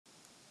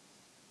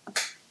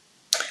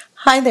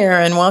Hi there,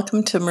 and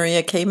welcome to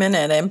Maria Kamen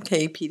at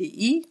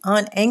MKPDE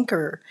on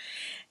Anchor.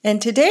 And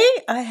today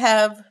I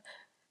have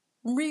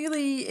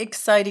really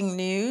exciting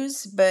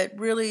news, but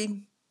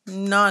really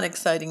not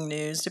exciting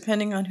news,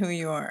 depending on who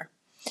you are.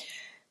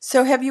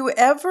 So, have you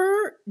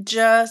ever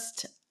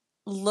just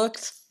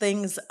looked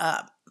things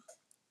up?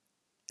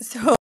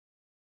 So,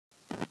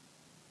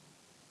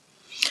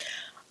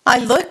 I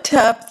looked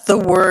up the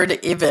word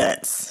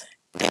events.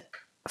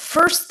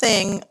 First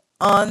thing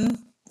on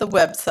the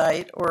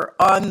website or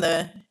on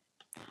the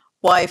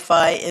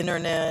Wi-Fi,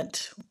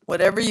 internet,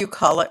 whatever you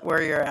call it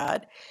where you're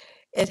at,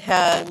 it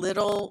had a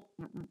little,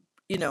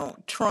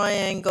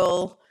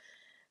 triangle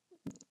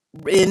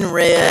in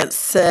red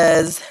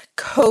says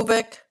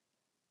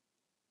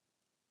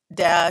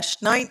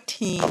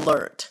COVID-19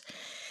 alert.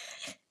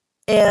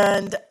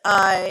 And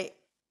I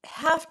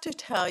have to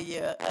tell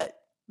you,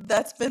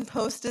 that's been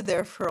posted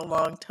there for a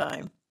long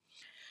time.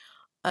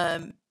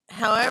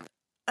 However,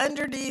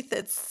 underneath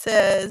it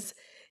says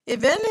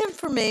event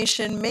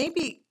information may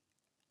be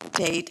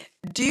updated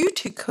due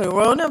to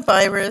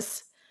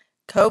coronavirus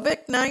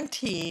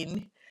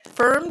COVID-19.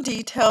 Firm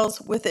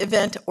details with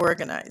event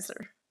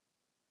organizer.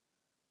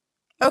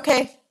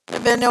 Okay,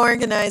 event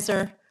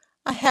organizer,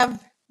 I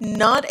have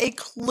not a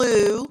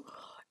clue,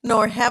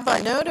 nor have I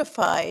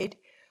notified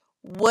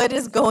what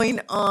is going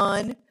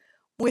on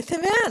with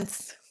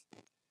events.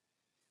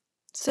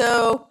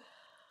 So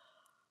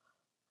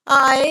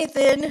I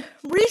then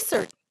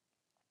researched,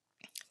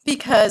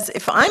 because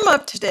if I'm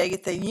up to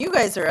date, then you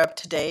guys are up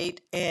to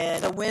date,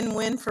 and a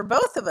win-win for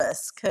both of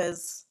us,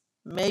 because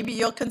maybe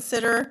you'll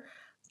consider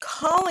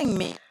calling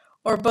me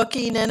or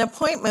booking an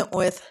appointment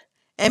with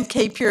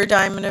MK Pure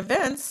Diamond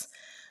Events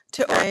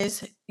to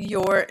organize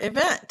your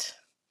event.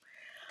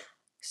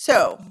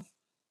 So,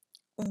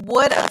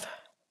 what I've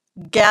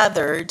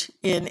gathered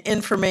in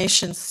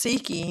information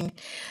seeking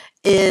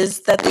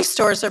is that these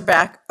stores are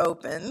back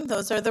open.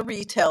 Those are the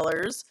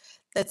retailers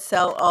that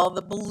sell all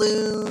the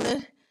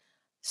balloon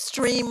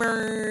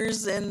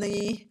streamers and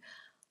the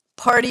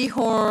party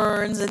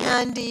horns and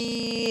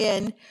candy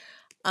and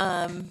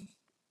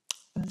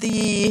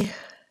the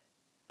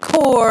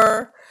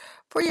core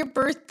for your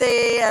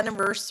birthday,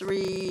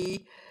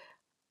 anniversary,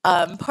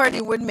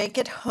 party would make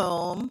it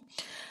home.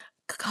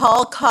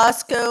 Call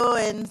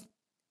Costco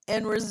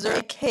and reserve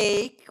a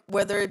cake,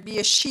 whether it be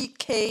a sheet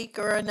cake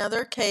or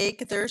another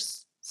cake. They're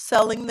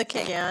selling the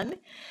cake again,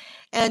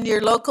 and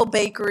your local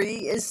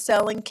bakery is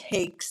selling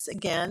cakes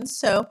again.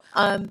 So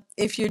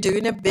if you're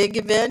doing a big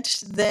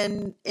event,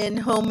 then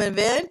in-home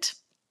event,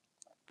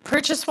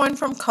 purchase one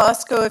from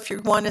Costco if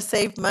you want to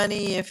save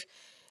money.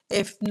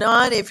 If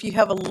not, if you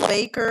have a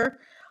baker,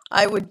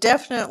 I would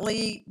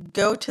definitely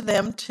go to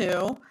them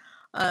too.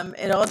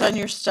 It all depends on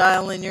your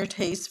style and your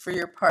taste for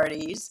your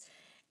parties.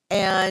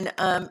 And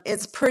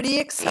it's pretty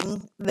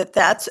exciting that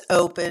that's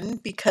open,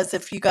 because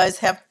if you guys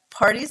have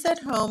parties at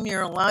home,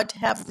 you're allowed to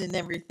have and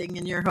everything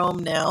in your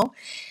home now.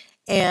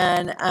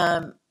 And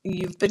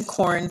you've been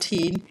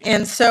quarantined.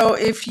 And so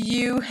if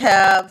you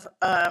have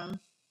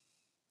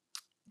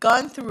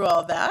gone through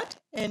all that,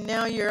 and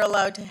now you're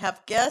allowed to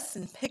have guests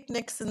and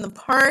picnics in the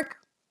park,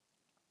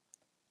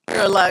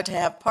 you're allowed to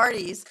have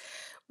parties,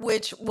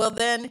 which will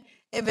then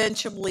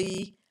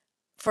eventually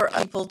for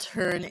people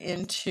turn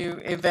into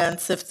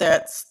events if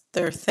that's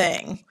their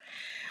thing.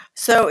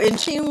 So in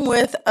team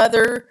with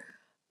other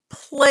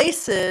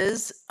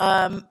places,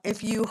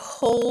 if you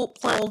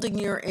holding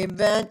your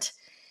event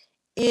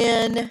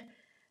in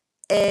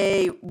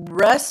a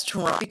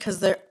restaurant, because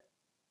they're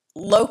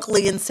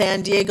locally in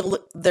San Diego,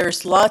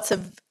 there's lots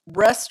of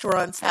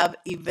restaurants have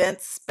event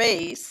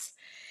space,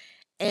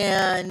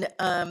 and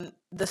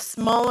the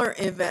smaller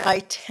event,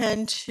 I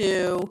tend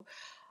to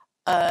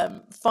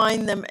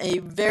find them a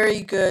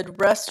very good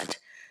restaurant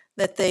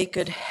that they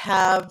could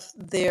have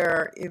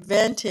their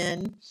event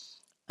in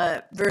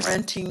versus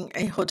renting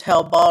a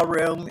hotel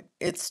ballroom.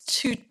 It's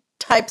two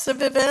types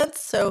of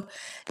events, so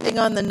depending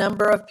on the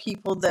number of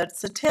people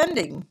that's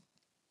attending.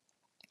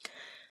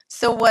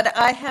 So what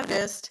I have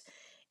noticed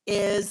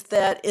is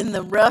that in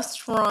the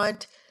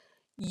restaurant,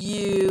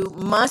 you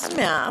must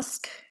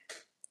mask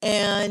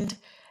and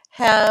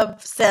have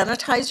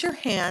sanitize your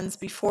hands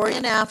before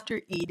and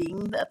after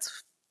eating.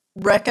 That's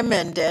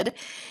recommended.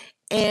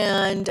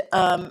 And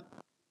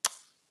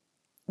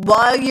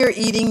while you're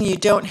eating, you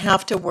don't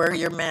have to wear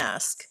your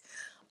mask.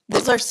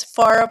 Those are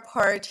far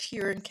apart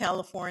here in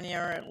California,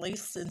 or at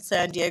least in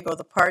San Diego,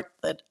 the part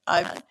that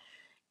I've,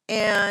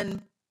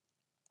 and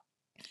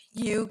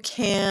you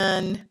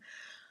can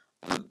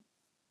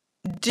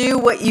do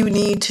what you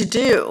need to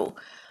do.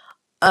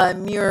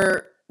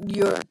 Your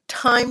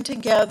time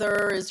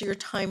together is your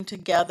time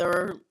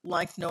together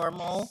like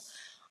normal.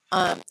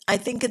 I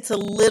think it's a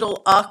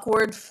little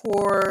awkward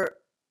for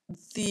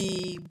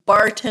the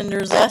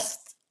bartenders,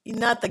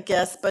 not the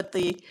guests, but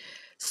the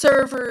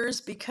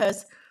servers,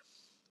 because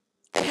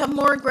they have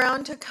more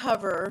ground to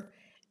cover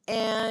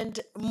and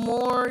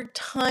more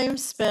time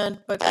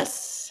spent, but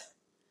less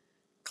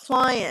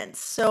clients.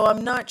 So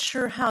I'm not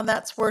sure how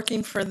that's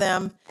working for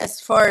them as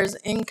far as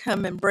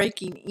income and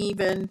breaking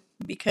even,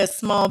 because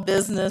small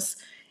business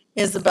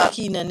is about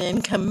making an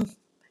income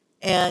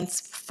and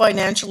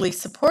financially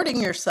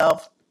supporting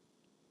yourself.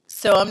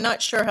 So I'm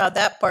not sure how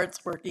that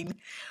part's working,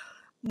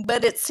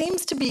 but it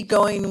seems to be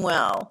going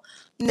well.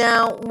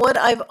 Now, what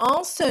I've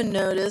also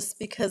noticed,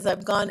 because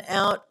I've gone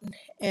out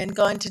and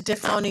gone to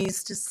different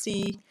counties to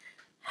see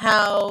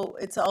how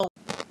it's all,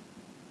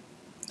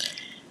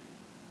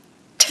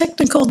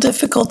 technical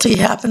difficulty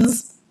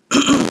happens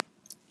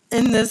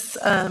in this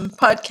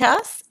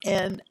podcast,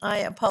 and I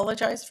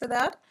apologize for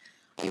that.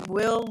 I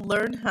will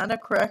learn how to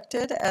correct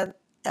it.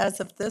 As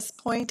of this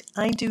point,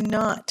 I do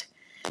not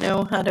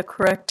know how to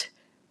correct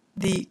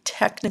the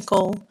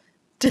technical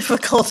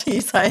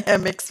difficulties I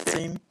am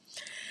experiencing.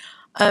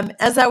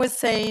 As I was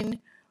saying,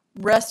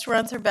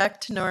 restaurants are back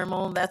to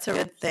normal. That's a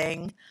good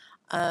thing.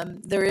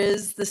 There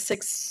is the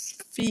 6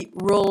 feet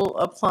rule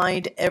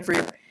applied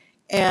everywhere,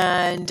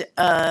 and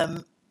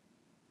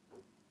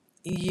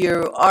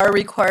you are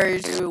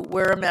required to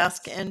wear a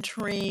mask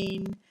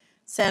entering,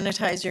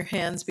 sanitize your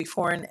hands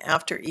before and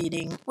after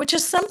eating, which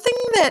is something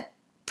that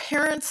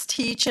parents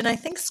teach and I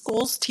think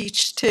schools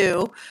teach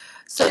too.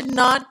 So it should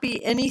not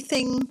be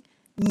anything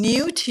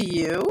new to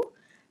you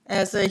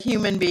as a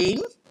human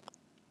being.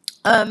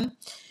 Um,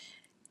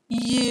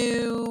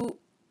 you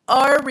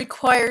are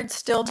required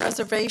still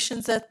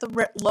reservations at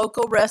the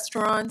local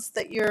restaurants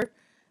that you're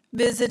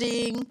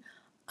visiting,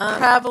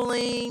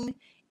 traveling.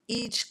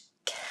 Each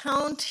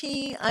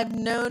county, I've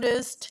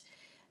noticed,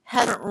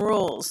 has different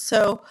rules.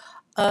 So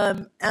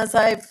as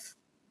I've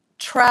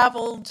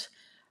traveled,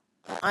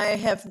 I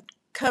have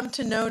come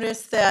to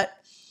notice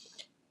that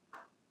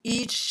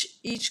each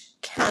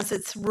has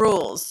its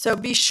rules. So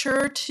be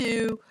sure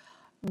to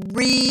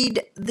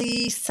read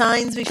the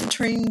signs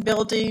between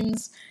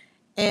buildings,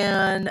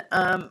 and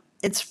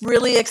it's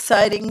really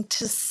exciting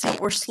to see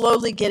we're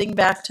slowly getting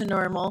back to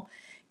normal.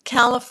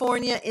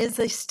 California is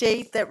a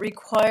state that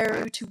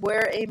requires you to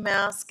wear a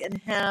mask and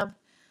have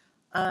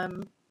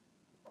hand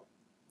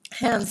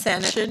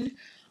sanitization.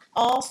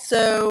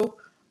 Also,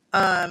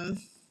 um,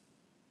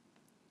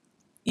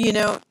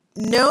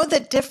 know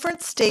that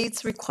different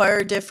states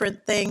require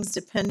different things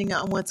depending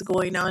on what's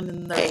going on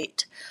in the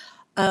state.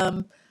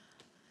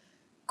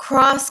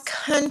 Cross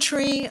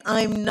country,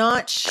 I'm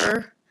not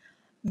sure.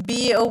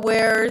 Be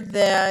aware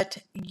that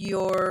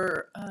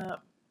your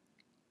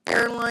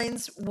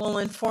airlines will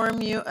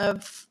inform you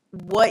of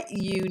what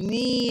you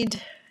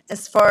need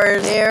as far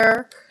as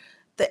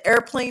the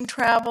airplane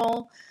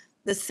travel,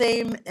 the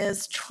same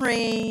as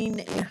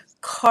train,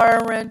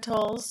 car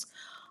rentals.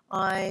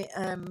 I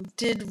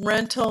did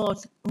rent a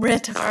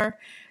car.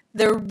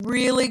 They're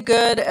really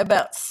good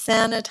about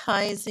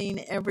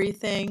sanitizing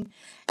everything.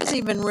 I was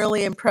even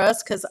really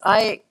impressed because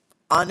I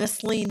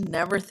honestly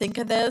never think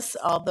of this,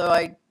 although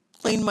I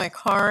clean my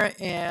car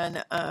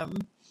and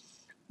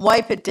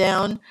wipe it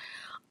down.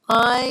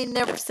 I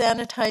never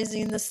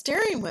sanitizing the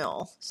steering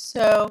wheel.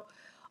 So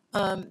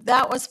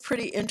that was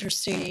pretty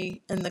interesting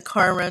in the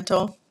car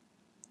rental.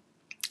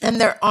 And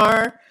there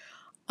are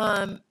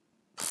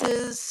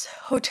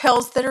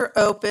hotels that are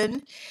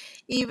open.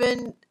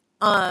 Even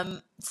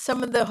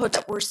some of the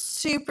hotels that were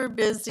super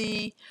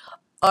busy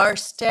are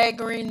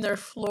staggering their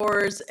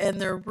floors and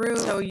their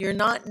rooms, so you're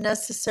not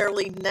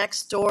necessarily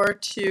next door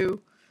to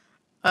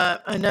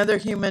another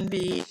human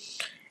being.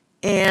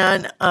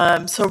 And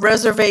so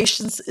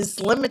reservations is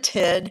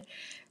limited.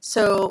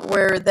 So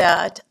where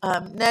that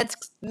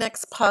next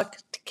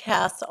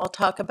podcast, I'll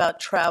talk about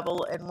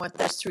travel and what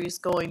the industry is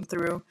going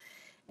through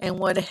and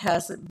what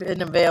hasn't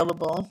been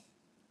available.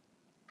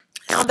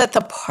 Now that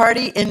the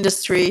party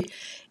industry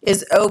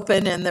is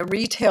open and the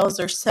retails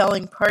are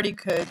selling party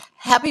goods,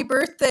 happy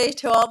birthday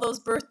to all those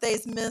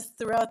birthdays missed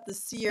throughout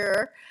this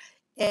year.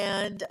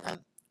 And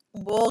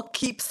we'll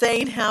keep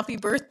saying happy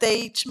birthday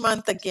each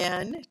month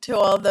again to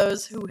all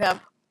those who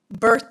have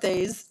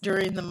birthdays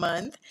during the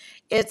month.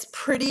 It's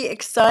pretty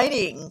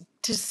exciting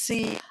to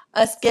see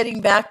us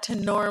getting back to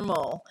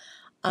normal.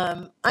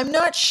 I'm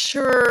not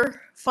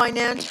sure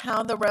financially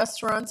how the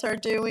restaurants are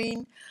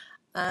doing,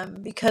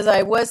 because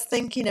I was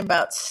thinking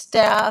about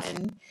staff,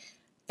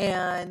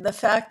 and the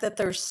fact that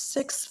they're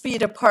 6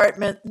 feet apart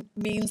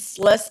means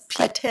less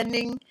people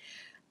attending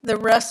the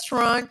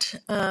restaurant,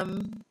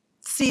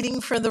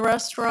 seating for the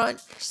restaurant.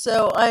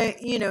 So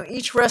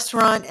each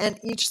restaurant and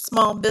each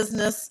small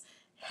business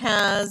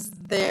has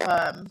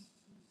their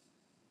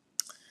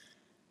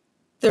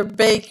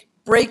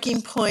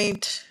breaking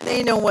point.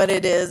 They know what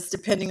it is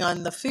depending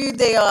on the food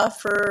they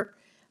offer,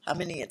 how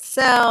many it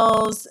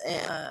sells,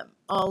 and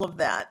all of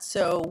that.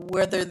 So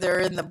whether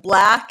they're in the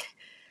black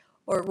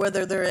or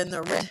whether they're in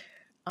the red,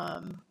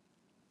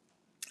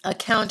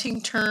 accounting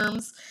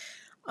terms,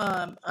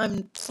 I'm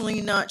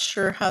absolutely not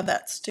sure how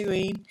that's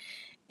doing.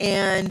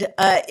 And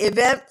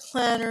event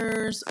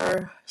planners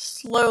are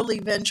slowly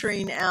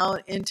venturing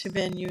out into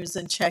venues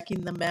and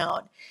checking them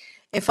out.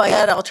 If I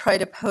get, I'll try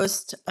to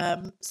post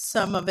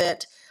some of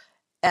it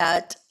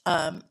at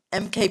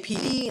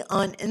MKPD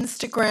on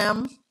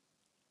Instagram.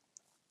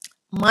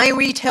 My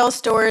retail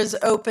store is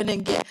open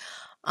again.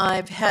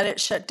 I've had it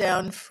shut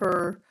down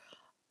for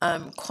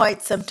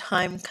quite some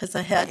time because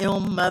I had an ill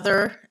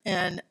mother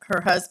and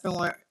her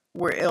husband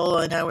were ill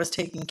and I was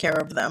taking care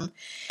of them.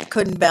 I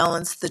couldn't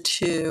balance the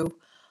two.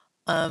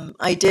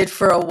 I did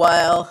for a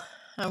while.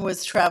 I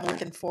was traveling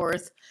back and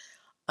forth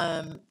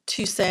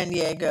to San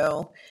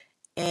Diego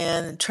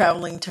and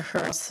traveling to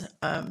hers.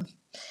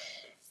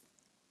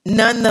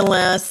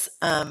 Nonetheless,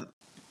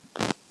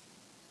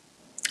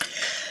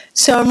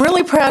 so I'm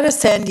really proud of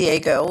San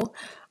Diego.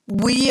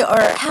 We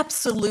are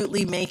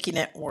absolutely making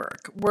it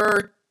work.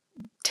 We're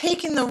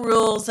taking the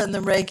rules and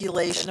the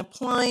regulation,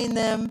 applying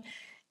them,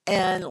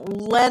 and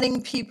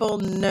letting people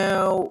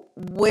know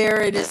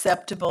where it is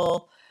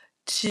acceptable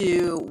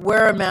to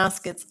wear a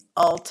mask at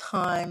all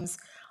times.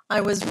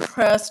 I was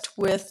impressed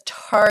with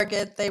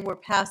Target. They were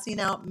passing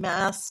out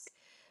masks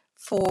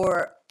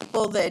for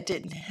people that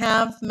didn't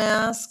have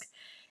masks,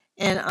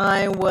 and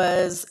I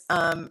was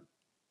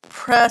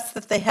impressed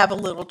that they have a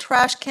little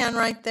trash can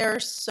right there.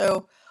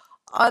 So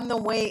on the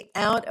way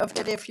out of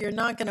it, if you're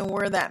not going to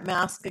wear that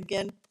mask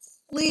again,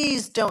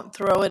 please don't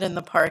throw it in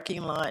the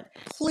parking lot.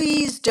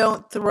 Please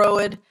don't throw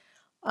it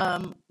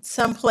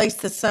someplace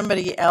that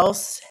somebody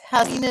else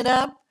has cleaned it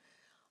up.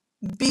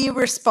 Be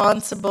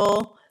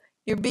responsible.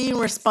 You're being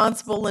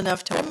responsible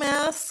enough to wear a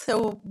mask,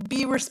 so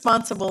be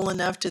responsible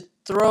enough to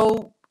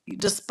throw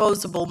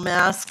disposable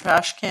mask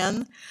trash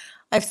can.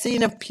 I've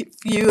seen a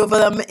few of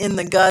them in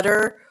the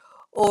gutter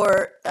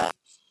or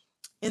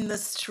in the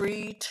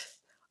street.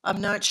 I'm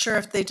not sure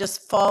if they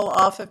just fall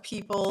off of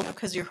people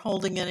because you're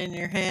holding it in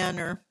your hand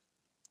or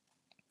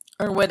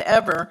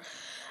whatever.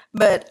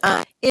 But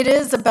it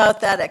is about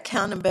that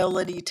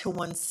accountability to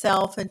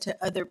oneself and to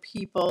other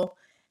people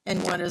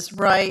and what is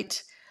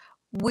right.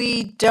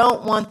 We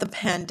don't want the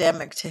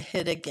pandemic to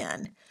hit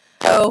again.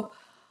 So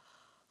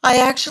I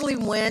actually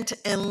went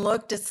and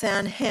looked at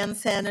hand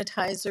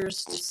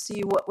sanitizers to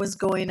see what was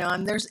going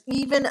on. There's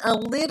even a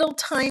little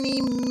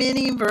tiny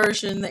mini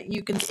version that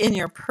you can get in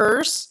your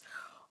purse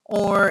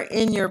or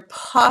in your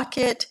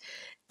pocket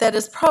that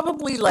is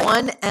probably like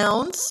 1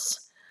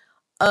 ounce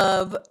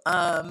of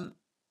hand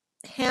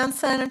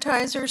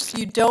sanitizer. So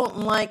you don't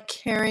like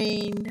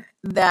carrying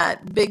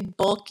that big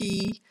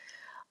bulky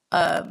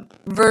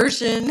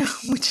version,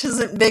 which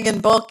isn't big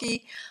and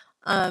bulky.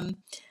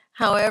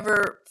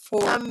 However,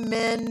 for some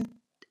men,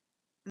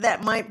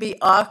 that might be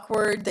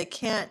awkward. They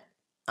can't,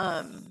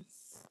 they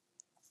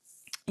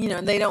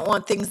don't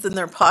want things in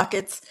their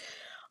pockets.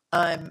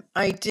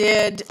 I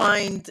did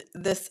find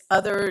this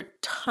other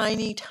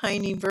tiny,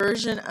 tiny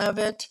version of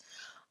it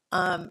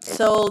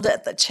sold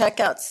at the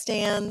checkout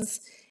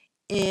stands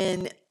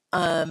in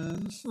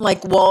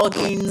like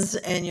Walgreens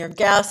and your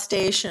gas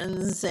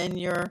stations and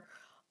your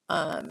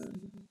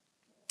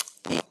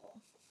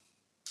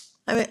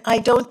I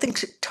don't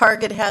think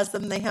Target has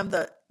them. They have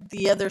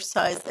the other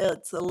size.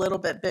 It's a little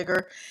bit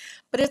bigger,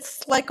 but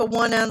it's like a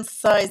 1 ounce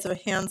size of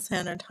hand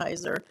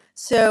sanitizer.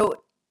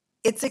 So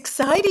it's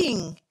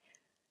exciting.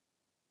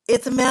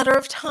 It's a matter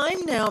of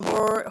time now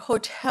before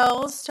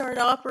hotels start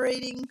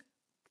operating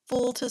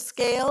full to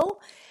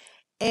scale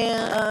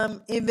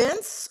and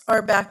events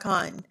are back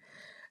on.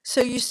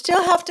 So you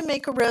still have to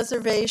make a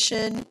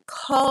reservation.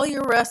 Call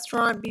your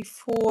restaurant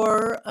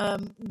before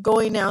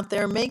going out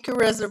there. Make a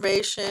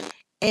reservation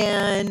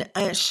and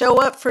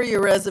show up for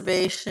your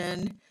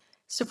reservation.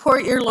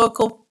 Support your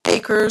local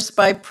bakers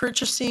by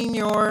purchasing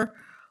your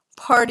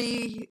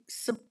party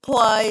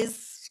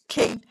supplies,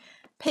 cake,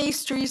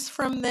 pastries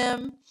from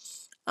them.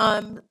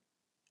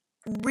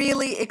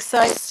 Really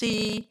excited to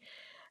see.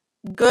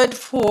 Good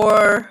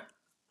for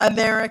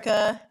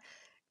America,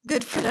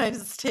 good for the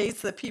United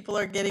States that people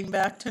are getting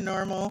back to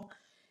normal.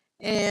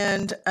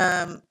 And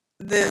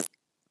this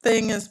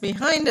thing is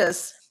behind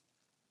us.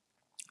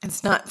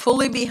 It's not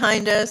fully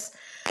behind us.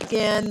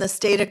 Again, the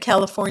state of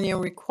California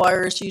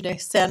requires you to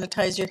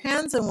sanitize your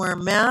hands and wear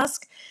a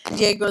mask.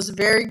 Diego's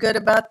very good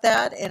about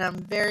that, and I'm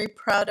very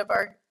proud of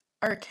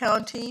our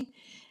county.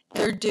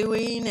 They're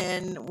doing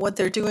and what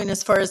they're doing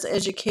as far as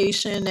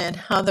education and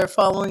how they're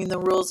following the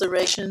rules and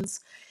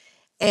regulations.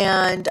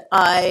 And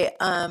I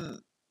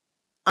am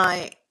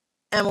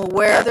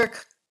aware of other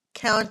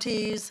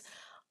counties,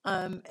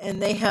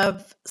 and they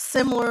have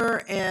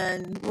similar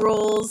and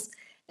rules,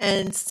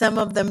 and some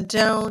of them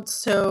don't.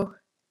 So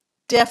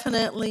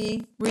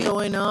definitely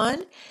going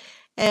on.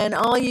 And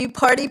all you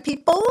party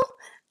people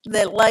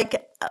that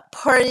like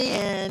party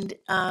and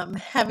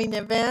having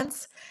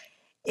events,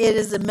 it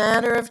is a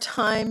matter of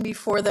time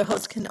before the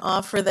host can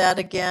offer that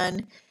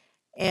again.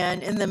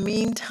 And in the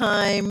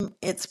meantime,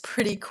 it's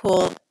pretty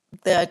cool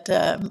that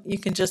you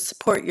can just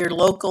support your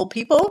local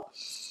people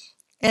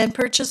and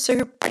purchase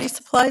your party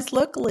supplies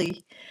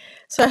locally.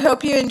 So I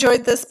hope you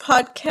enjoyed this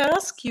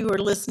podcast. You are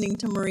listening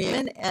to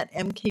Maria at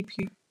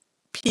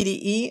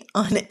MKPDE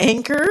on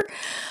Anchor.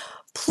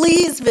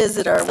 Please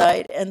visit our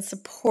site and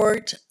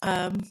support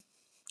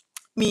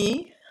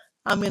me.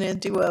 I'm going to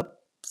do a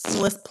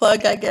shameless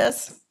plug, I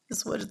guess,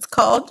 is what it's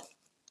called.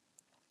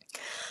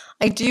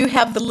 I do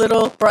have the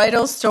little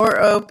bridal store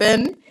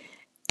open,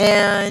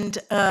 and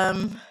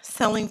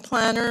selling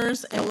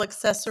planners and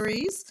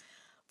accessories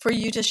for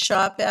you to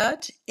shop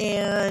at.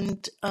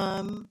 And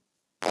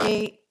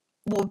they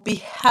will be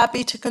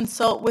happy to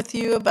consult with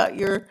you about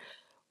your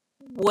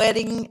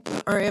wedding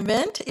or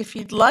event. If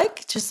you'd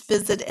like, just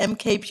visit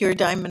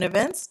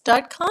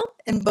mkpurediamondevents.com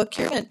and book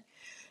your event.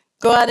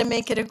 Go out and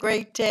make it a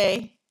great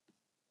day.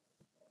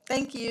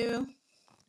 Thank you.